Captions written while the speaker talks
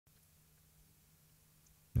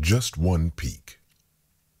Just one peak.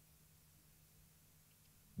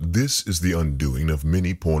 This is the undoing of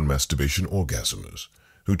many porn masturbation orgasmers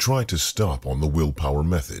who try to stop on the willpower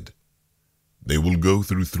method. They will go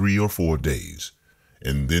through 3 or 4 days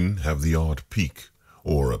and then have the odd peak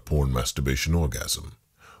or a porn masturbation orgasm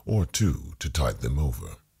or 2 to tide them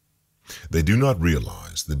over. They do not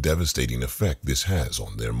realize the devastating effect this has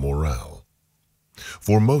on their morale.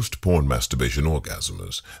 For most porn masturbation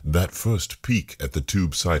orgasmers, that first peak at the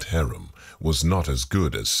tube site harem was not as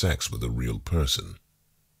good as sex with a real person.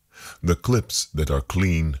 The clips that are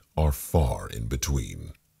clean are far in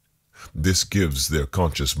between. This gives their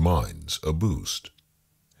conscious minds a boost.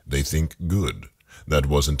 They think, good, that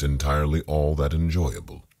wasn't entirely all that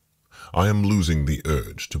enjoyable. I am losing the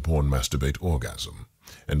urge to porn masturbate orgasm,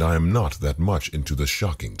 and I am not that much into the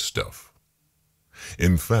shocking stuff.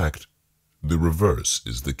 In fact, the reverse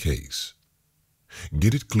is the case.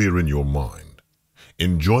 Get it clear in your mind.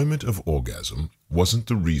 Enjoyment of orgasm wasn't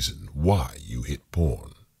the reason why you hit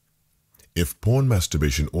porn. If porn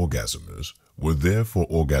masturbation orgasmers were there for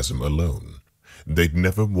orgasm alone, they'd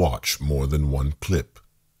never watch more than one clip.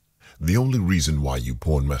 The only reason why you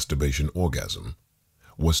porn masturbation orgasm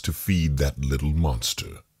was to feed that little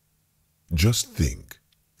monster. Just think,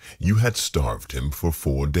 you had starved him for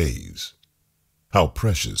 4 days. How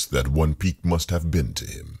precious that one peak must have been to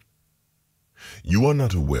him. You are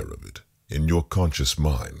not aware of it in your conscious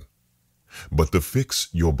mind, but the fix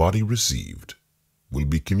your body received will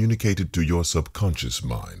be communicated to your subconscious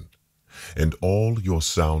mind, and all your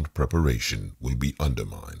sound preparation will be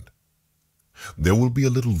undermined. There will be a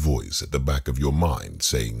little voice at the back of your mind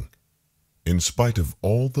saying, in spite of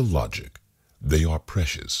all the logic, they are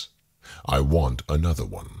precious. I want another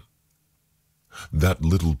one. That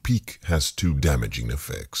little peak has 2 damaging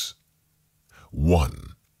effects.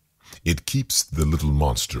 1, it keeps the little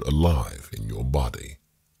monster alive in your body.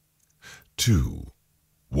 2,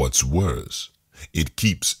 what's worse, it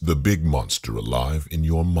keeps the big monster alive in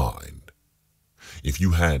your mind. If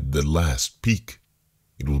you had the last peak,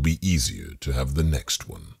 it will be easier to have the next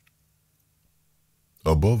one.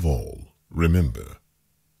 Above all, remember,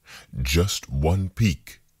 just one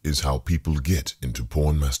peak is how people get into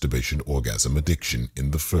porn masturbation orgasm addiction in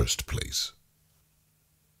the first place.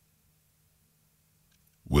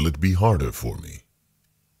 Will it be harder for me?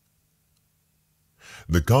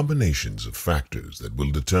 The combinations of factors that will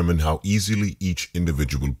determine how easily each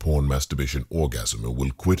individual porn masturbation orgasmer will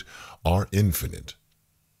quit are infinite.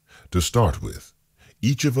 To start with,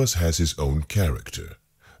 each of us has his own character,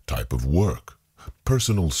 type of work,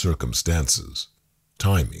 personal circumstances,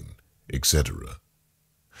 timing, etc.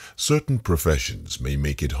 Certain professions may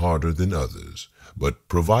make it harder than others, but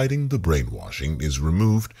providing the brainwashing is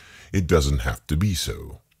removed, it doesn't have to be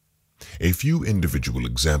so. A few individual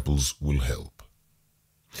examples will help.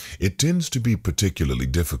 It tends to be particularly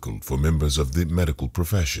difficult for members of the medical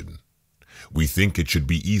profession. We think it should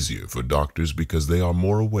be easier for doctors because they are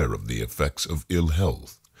more aware of the effects of ill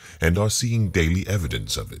health and are seeing daily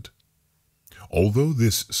evidence of it. Although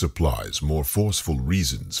this supplies more forceful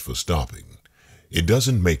reasons for stopping, it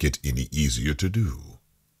doesn't make it any easier to do.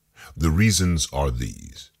 The reasons are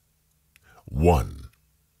these. 1.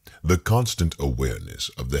 The constant awareness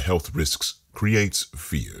of the health risks creates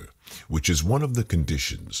fear, which is one of the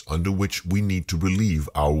conditions under which we need to relieve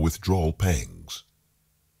our withdrawal pangs.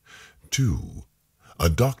 2. A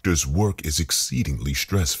doctor's work is exceedingly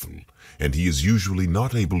stressful, and he is usually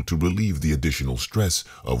not able to relieve the additional stress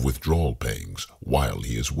of withdrawal pangs while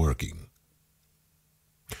he is working.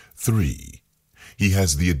 3. He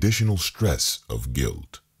has the additional stress of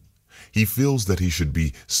guilt. He feels that he should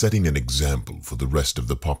be setting an example for the rest of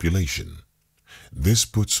the population. This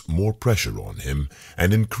puts more pressure on him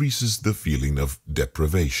and increases the feeling of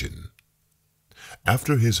deprivation.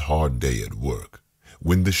 After his hard day at work,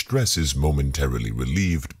 when the stress is momentarily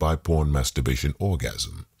relieved by porn masturbation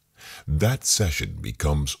orgasm, that session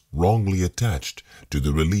becomes wrongly attached to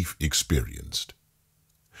the relief experienced.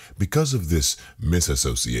 Because of this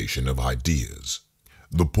misassociation of ideas,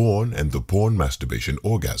 the porn and the porn masturbation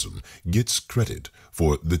orgasm gets credit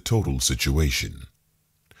for the total situation.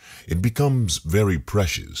 It becomes very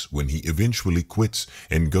precious when he eventually quits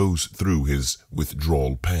and goes through his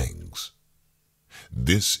withdrawal pangs.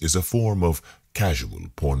 This is a form of casual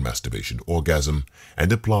porn masturbation orgasm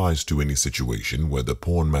and applies to any situation where the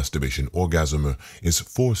porn masturbation orgasmer is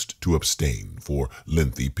forced to abstain for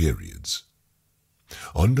lengthy periods.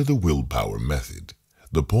 Under the willpower method,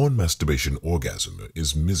 the porn masturbation orgasmer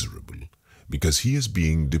is miserable because he is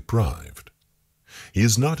being deprived. He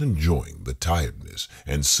is not enjoying the tiredness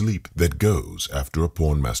and sleep that goes after a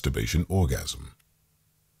porn masturbation orgasm.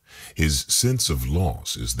 His sense of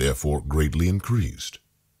loss is therefore greatly increased.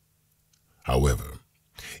 However,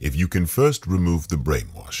 if you can first remove the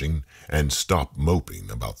brainwashing and stop moping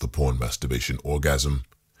about the porn masturbation orgasm,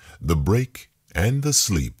 the break and the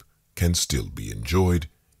sleep can still be enjoyed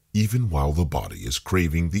even while the body is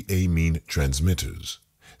craving the amine transmitters,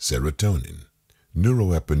 serotonin,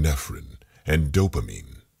 neuroepinephrine, and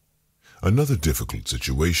dopamine. Another difficult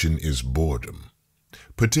situation is boredom,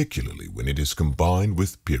 particularly when it is combined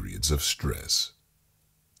with periods of stress.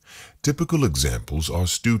 Typical examples are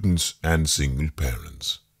students and single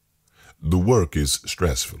parents. The work is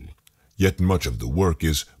stressful, yet much of the work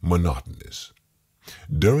is monotonous.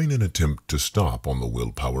 During an attempt to stop on the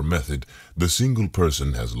willpower method, the single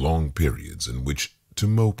person has long periods in which to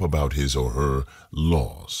mope about his or her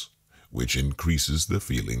loss, which increases the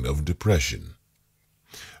feeling of depression.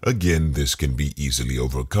 Again, this can be easily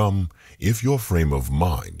overcome if your frame of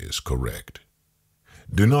mind is correct.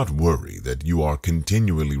 Do not worry that you are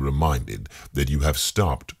continually reminded that you have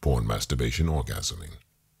stopped porn masturbation orgasming.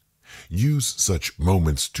 Use such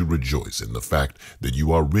moments to rejoice in the fact that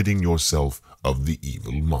you are ridding yourself of the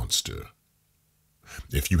evil monster.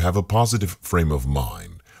 If you have a positive frame of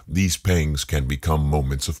mind, these pangs can become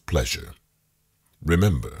moments of pleasure.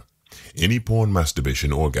 Remember, any porn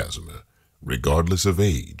masturbation orgasmer, regardless of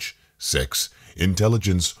age, sex,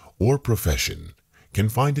 intelligence, or profession, can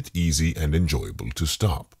find it easy and enjoyable to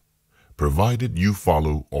stop, provided you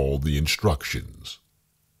follow all the instructions.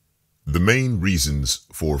 The main reasons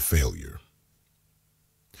for failure.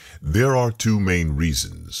 There are two main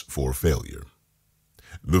reasons for failure.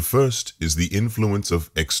 The first is the influence of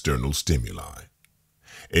external stimuli.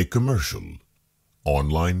 A commercial,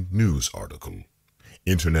 online news article,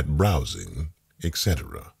 internet browsing,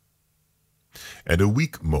 etc. At a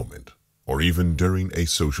weak moment, or even during a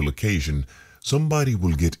social occasion, somebody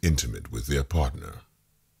will get intimate with their partner.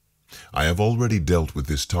 I have already dealt with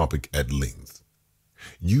this topic at length.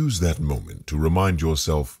 Use that moment to remind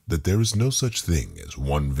yourself that there is no such thing as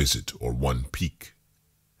one visit or one peek.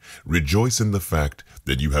 Rejoice in the fact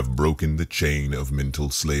that you have broken the chain of mental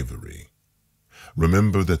slavery.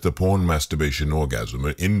 Remember that the porn masturbation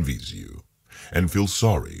orgasmer envies you and feels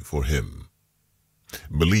sorry for him.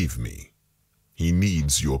 Believe me, he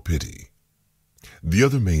needs your pity. The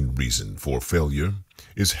other main reason for failure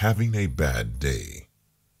is having a bad day.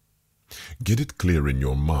 Get it clear in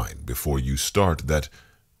your mind before you start that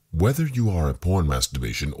whether you are a porn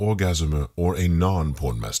masturbation orgasmer or a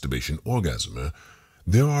non-porn masturbation orgasmer,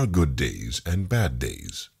 there are good days and bad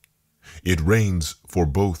days. It rains for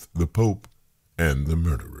both the Pope and the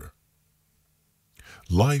murderer.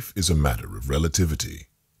 Life is a matter of relativity,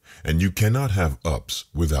 and you cannot have ups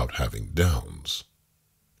without having downs.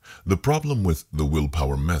 The problem with the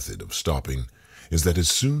willpower method of stopping is that as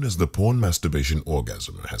soon as the porn masturbation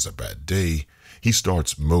orgasmer has a bad day, he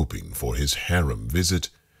starts moping for his harem visit,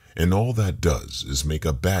 and all that does is make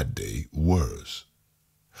a bad day worse.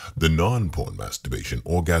 The non-porn masturbation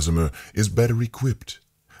orgasmer is better equipped,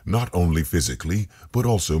 not only physically but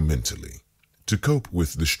also mentally, to cope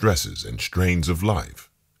with the stresses and strains of life.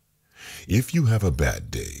 If you have a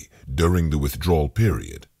bad day during the withdrawal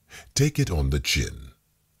period, take it on the chin.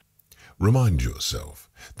 Remind yourself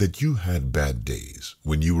that you had bad days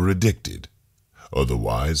when you were addicted,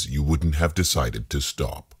 otherwise you wouldn't have decided to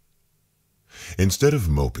stop. Instead of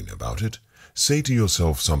moping about it, say to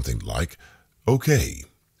yourself something like, "Okay,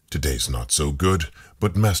 today's not so good,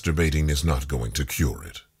 but masturbating is not going to cure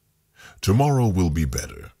it. Tomorrow will be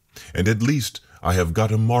better, and at least I have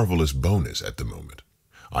got a marvelous bonus at the moment.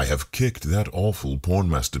 I have kicked that awful porn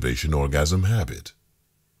masturbation orgasm habit."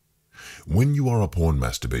 When you are a porn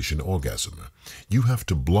masturbation orgasmer, you have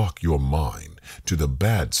to block your mind to the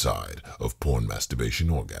bad side of porn masturbation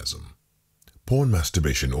orgasm. Porn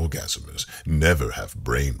masturbation orgasmers never have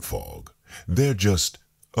brain fog. They're just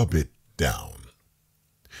a bit down.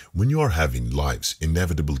 When you are having life's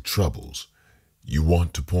inevitable troubles, you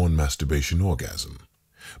want to porn masturbation orgasm.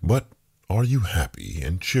 But are you happy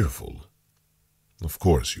and cheerful? Of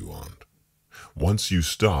course you aren't. Once you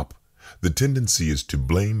stop, the tendency is to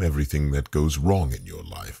blame everything that goes wrong in your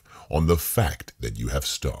life on the fact that you have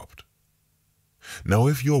stopped. Now,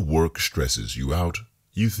 if your work stresses you out,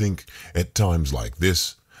 you think, at times like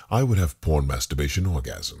this, I would have porn masturbation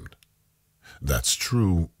orgasmed. That's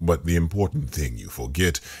true, but the important thing you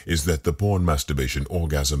forget is that the porn masturbation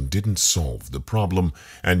orgasm didn't solve the problem,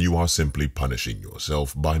 and you are simply punishing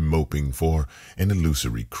yourself by moping for an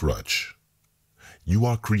illusory crutch. You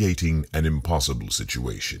are creating an impossible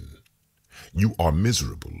situation. You are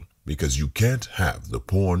miserable because you can't have the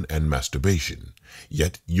porn and masturbation,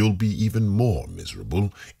 yet you'll be even more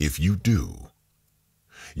miserable if you do.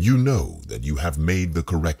 You know that you have made the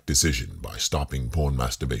correct decision by stopping porn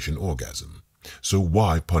masturbation orgasm. So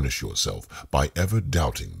why punish yourself by ever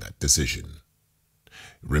doubting that decision?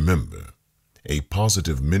 Remember, a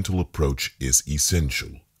positive mental approach is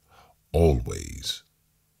essential, always.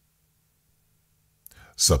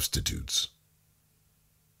 Substitutes.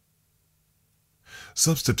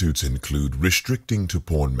 Substitutes include restricting to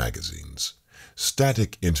porn magazines,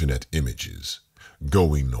 static internet images,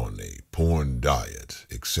 going on a porn diet,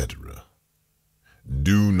 etc.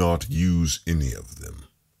 Do not use any of them.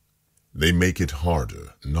 They make it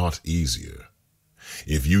harder, not easier.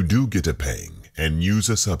 If you do get a pang and use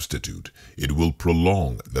a substitute, it will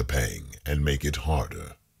prolong the pang and make it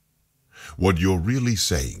harder. What you're really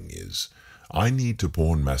saying is, I need to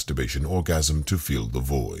porn masturbation orgasm to fill the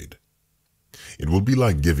void. It will be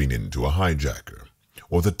like giving in to a hijacker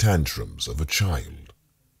or the tantrums of a child.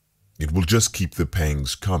 It will just keep the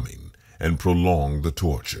pangs coming and prolong the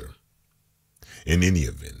torture. In any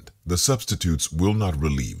event, the substitutes will not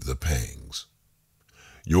relieve the pangs.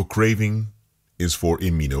 Your craving is for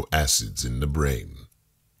amino acids in the brain.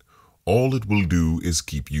 All it will do is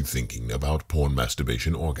keep you thinking about porn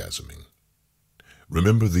masturbation orgasming.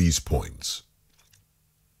 Remember these points.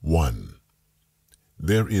 1.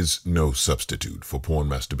 There is no substitute for porn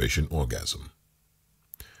masturbation orgasm.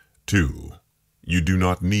 2. You do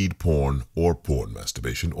not need porn or porn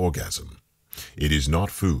masturbation orgasm. It is not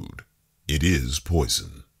food. It is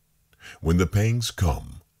poison. When the pangs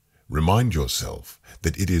come, remind yourself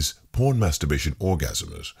that it is porn masturbation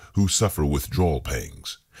orgasmers who suffer withdrawal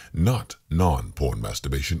pangs, not non-porn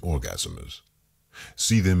masturbation orgasmers.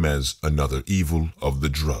 See them as another evil of the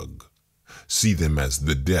drug. See them as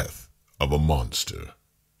the death of a monster.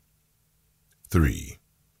 3.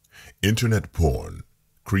 Internet porn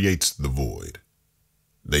creates the void.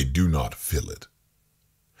 They do not fill it.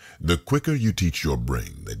 The quicker you teach your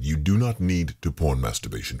brain that you do not need to porn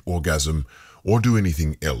masturbation orgasm or do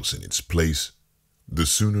anything else in its place, the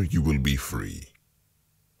sooner you will be free.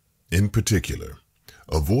 In particular,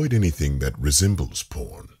 avoid anything that resembles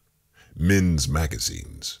porn. Men's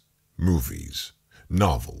magazines, movies,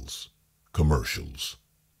 novels, commercials.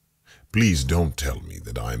 Please don't tell me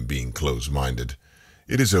that I am being close-minded.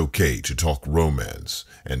 It is okay to talk romance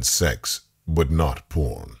and sex, but not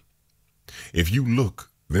porn. If you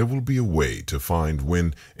look, there will be a way to find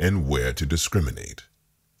when and where to discriminate.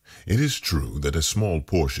 It is true that a small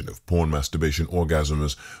portion of porn masturbation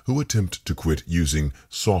orgasmers who attempt to quit using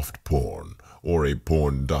soft porn or a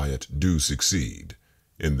porn diet do succeed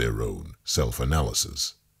in their own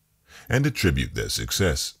self-analysis and attribute their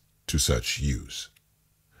success to such use.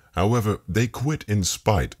 However, they quit in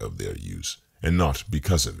spite of their use and not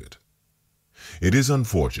because of it. It is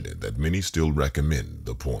unfortunate that many still recommend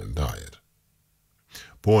the porn diet.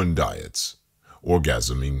 Porn diets,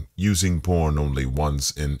 orgasming using porn only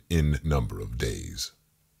once in n number of days.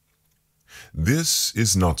 This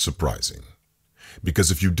is not surprising,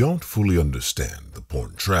 because if you don't fully understand the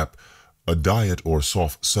porn trap, a diet or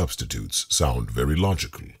soft substitutes sound very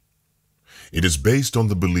logical. It is based on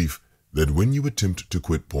the belief that when you attempt to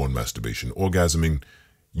quit porn masturbation orgasming,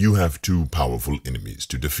 you have two powerful enemies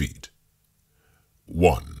to defeat.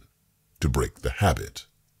 1. To break the habit.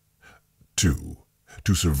 2.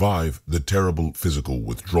 To survive the terrible physical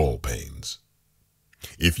withdrawal pains.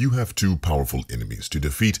 If you have two powerful enemies to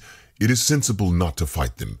defeat, it is sensible not to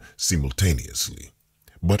fight them simultaneously,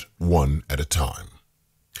 but one at a time.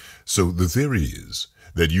 So the theory is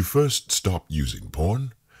that you first stop using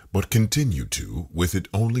porn, but continue to with it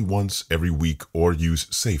only once every week or use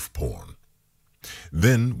safe porn.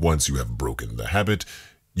 Then, once you have broken the habit,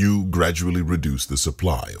 you gradually reduce the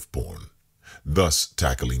supply of porn, thus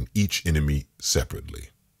tackling each enemy separately.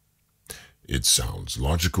 It sounds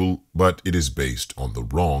logical, but it is based on the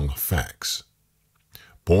wrong facts.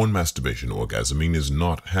 Porn masturbation orgasming is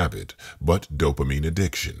not habit, but dopamine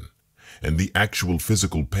addiction, and the actual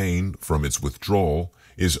physical pain from its withdrawal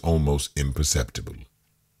is almost imperceptible.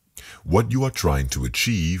 What you are trying to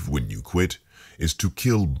achieve when you quit is to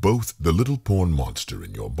kill both the little porn monster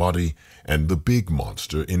in your body and the big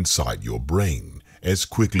monster inside your brain as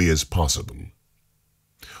quickly as possible.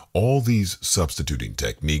 All these substituting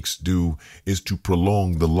techniques do is to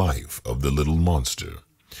prolong the life of the little monster,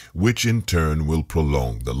 which in turn will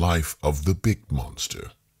prolong the life of the big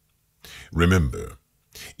monster. Remember,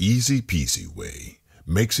 easy peasy way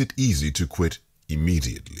makes it easy to quit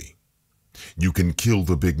immediately. You can kill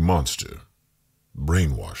the big monster,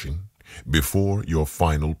 brainwashing, before your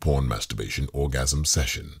final porn masturbation orgasm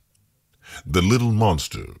session. The little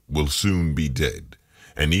monster will soon be dead,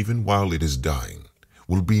 and even while it is dying,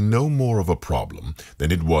 will be no more of a problem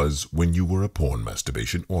than it was when you were a porn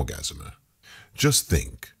masturbation orgasmer. Just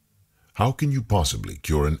think, how can you possibly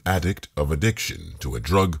cure an addict of addiction to a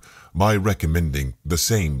drug by recommending the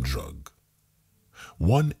same drug?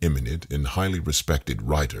 One eminent and highly respected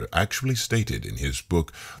writer actually stated in his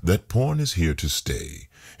book that porn is here to stay,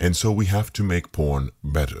 and so we have to make porn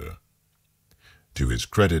better. To his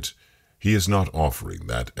credit, he is not offering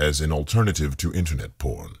that as an alternative to internet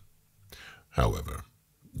porn. However,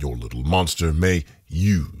 your little monster may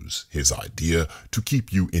use his idea to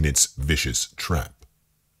keep you in its vicious trap.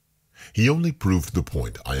 He only proved the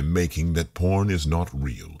point I am making that porn is not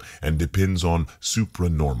real and depends on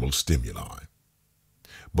supranormal stimuli.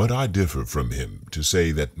 But I differ from him to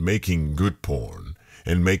say that making good porn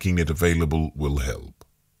and making it available will help.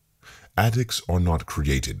 Addicts are not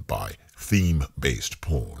created by theme-based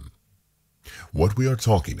porn. What we are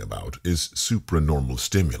talking about is supranormal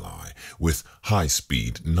stimuli with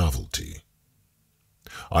high-speed novelty.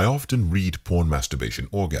 I often read porn masturbation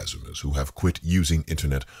orgasmers who have quit using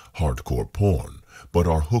internet hardcore porn, but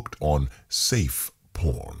are hooked on safe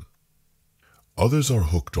porn. Others are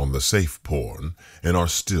hooked on the safe porn and are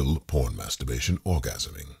still porn masturbation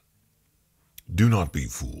orgasming. Do not be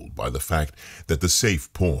fooled by the fact that the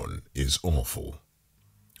safe porn is awful.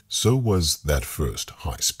 So was that first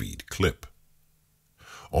high-speed clip.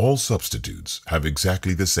 All substitutes have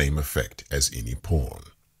exactly the same effect as any porn.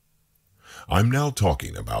 I'm now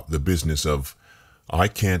talking about the business of, I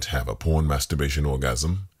can't have a porn masturbation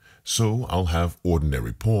orgasm, so I'll have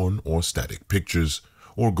ordinary porn or static pictures,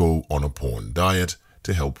 or go on a porn diet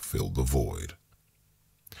to help fill the void.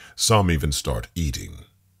 Some even start eating.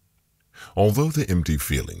 Although the empty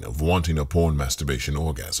feeling of wanting a porn masturbation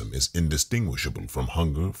orgasm is indistinguishable from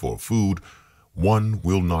hunger for food, one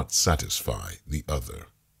will not satisfy the other.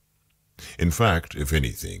 In fact, if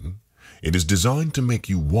anything, it is designed to make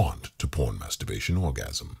you want to porn masturbation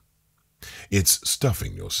orgasm. It's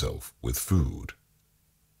stuffing yourself with food.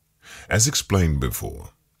 As explained before,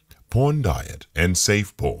 porn diet and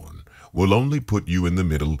safe porn will only put you in the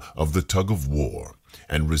middle of the tug of war,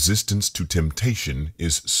 and resistance to temptation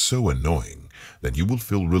is so annoying that you will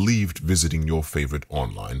feel relieved visiting your favorite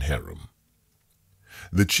online harem.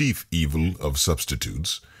 The chief evil of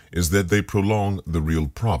substitutes is that they prolong the real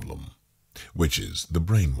problem, which is the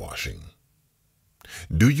brainwashing.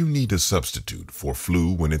 Do you need a substitute for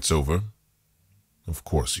flu when it's over? Of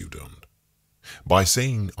course you don't. By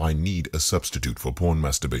saying I need a substitute for porn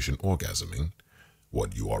masturbation orgasming,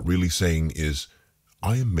 what you are really saying is,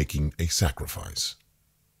 I am making a sacrifice.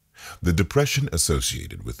 The depression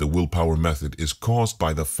associated with the willpower method is caused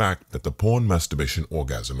by the fact that the porn masturbation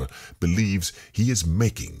orgasmer believes he is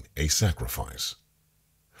making a sacrifice.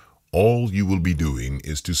 All you will be doing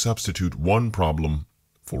is to substitute one problem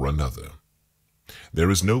for another.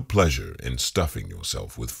 There is no pleasure in stuffing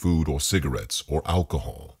yourself with food or cigarettes or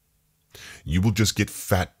alcohol. You will just get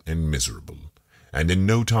fat and miserable, and in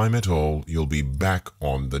no time at all you'll be back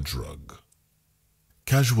on the drug.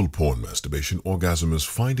 Casual porn masturbation orgasmers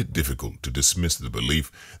find it difficult to dismiss the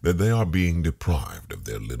belief that they are being deprived of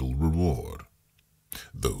their little reward.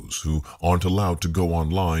 Those who aren't allowed to go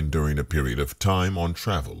online during a period of time on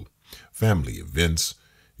travel, family events,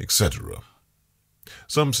 etc.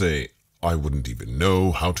 Some say, I wouldn't even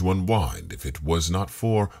know how to unwind if it was not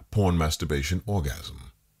for porn masturbation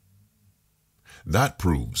orgasm. That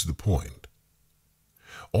proves the point.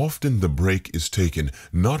 Often the break is taken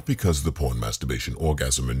not because the porn masturbation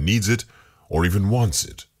orgasmer needs it or even wants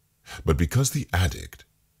it, but because the addict,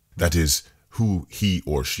 that is, who he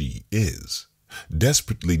or she is,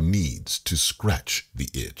 desperately needs to scratch the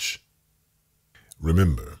itch.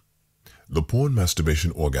 Remember, the porn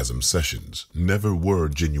masturbation orgasm sessions never were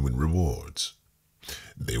genuine rewards.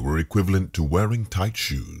 They were equivalent to wearing tight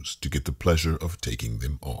shoes to get the pleasure of taking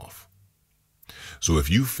them off. So if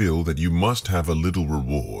you feel that you must have a little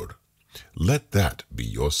reward, let that be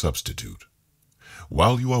your substitute.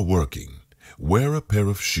 While you are working, wear a pair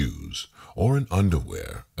of shoes or an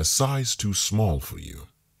underwear a size too small for you.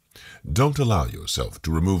 Don't allow yourself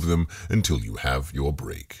to remove them until you have your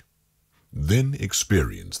break. Then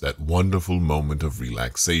experience that wonderful moment of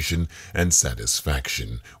relaxation and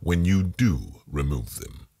satisfaction when you do remove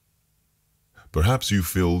them. Perhaps you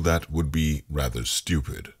feel that would be rather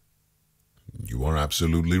stupid. You are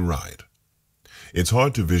absolutely right. It's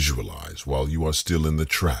hard to visualize while you are still in the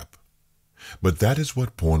trap. But that is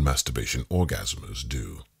what porn masturbation orgasmers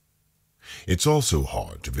do. It's also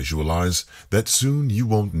hard to visualize that soon you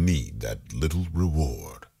won't need that little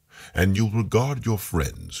reward, and you'll regard your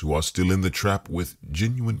friends who are still in the trap with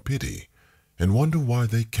genuine pity and wonder why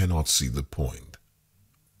they cannot see the point.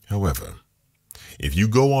 However, If you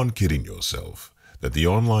go on kidding yourself that the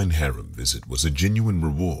online harem visit was a genuine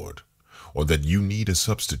reward, or that you need a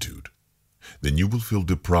substitute, then you will feel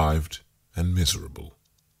deprived and miserable.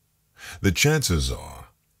 The chances are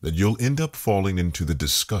that you'll end up falling into the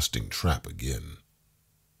disgusting trap again.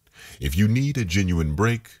 If you need a genuine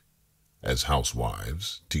break, as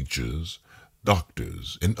housewives, teachers,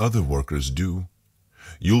 doctors, and other workers do,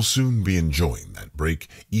 you'll soon be enjoying that break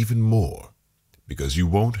even more because you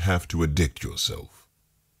won't have to addict yourself.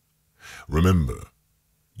 Remember,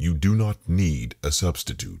 you do not need a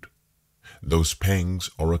substitute. Those pangs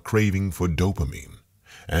are a craving for dopamine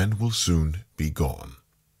and will soon be gone.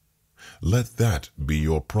 Let that be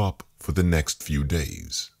your prop for the next few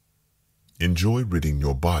days. Enjoy ridding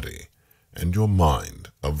your body and your mind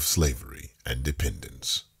of slavery and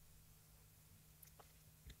dependence.